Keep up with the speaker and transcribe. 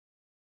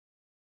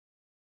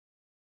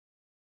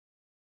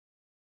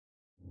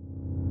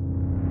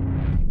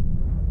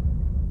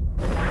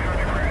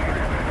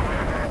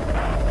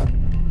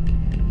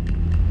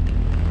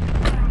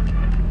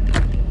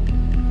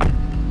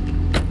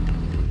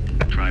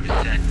drive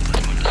is set.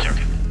 Let's move the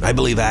circuit. I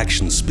believe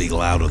actions speak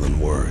louder than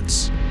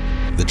words.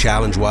 The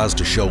challenge was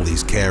to show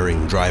these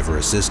caring driver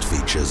assist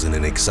features in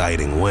an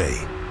exciting way.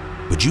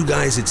 But you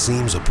guys, it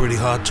seems, are pretty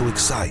hard to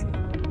excite.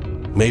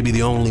 Maybe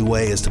the only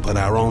way is to put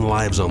our own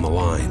lives on the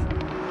line.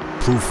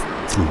 Proof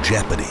through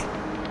jeopardy.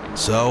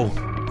 So,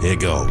 here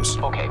goes.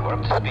 Okay, we're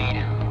up to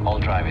speed. All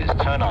drivers,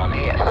 turn on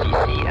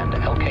ASCC and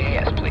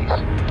LKAS, please.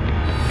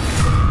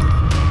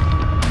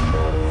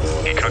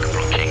 Okay, truck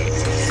approaching.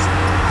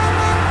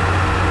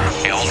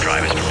 Okay, all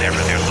drivers prepare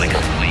for their flicks,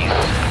 please.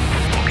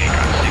 Okay,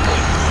 truck 6.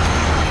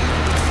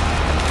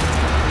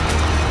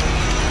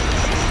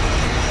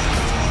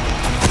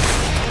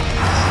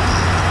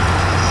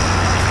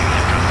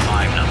 Okay, truck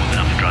 5, now moving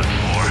up to truck 4.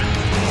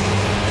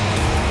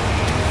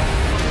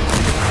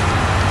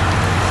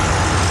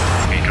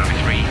 Okay, truck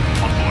 3,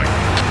 on board.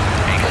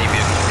 Okay, see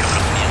vehicle coming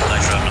up on the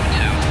inside, drive number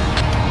 2.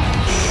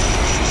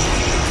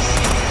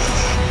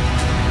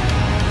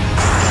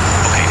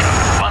 Okay, drive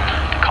number 1,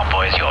 the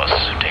convoy is yours.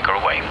 Take her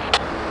away.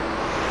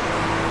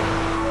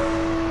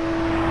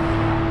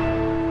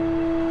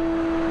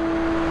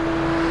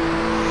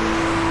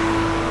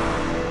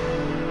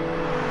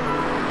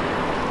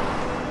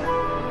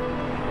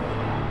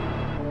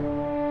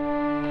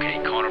 Okay,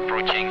 corner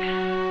approaching.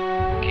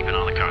 Keep an eye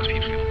on the cars,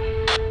 people.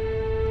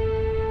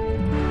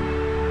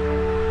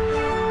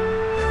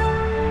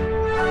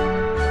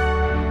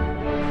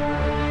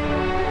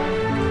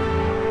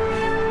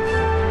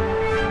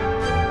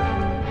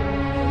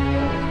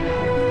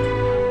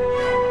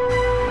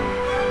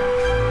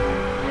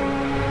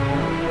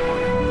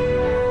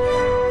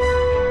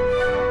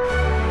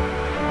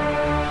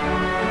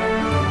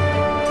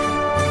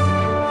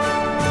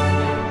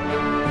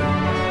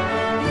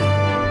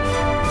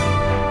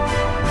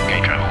 Okay,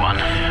 driver 1,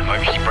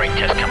 emergency brake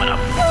test coming up.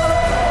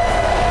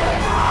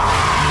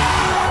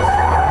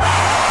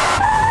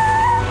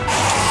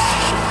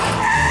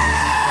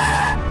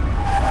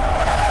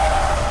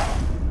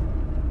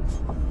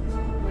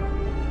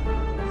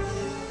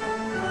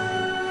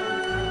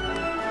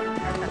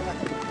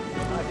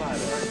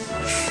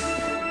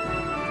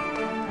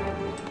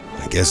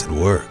 I guess it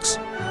works.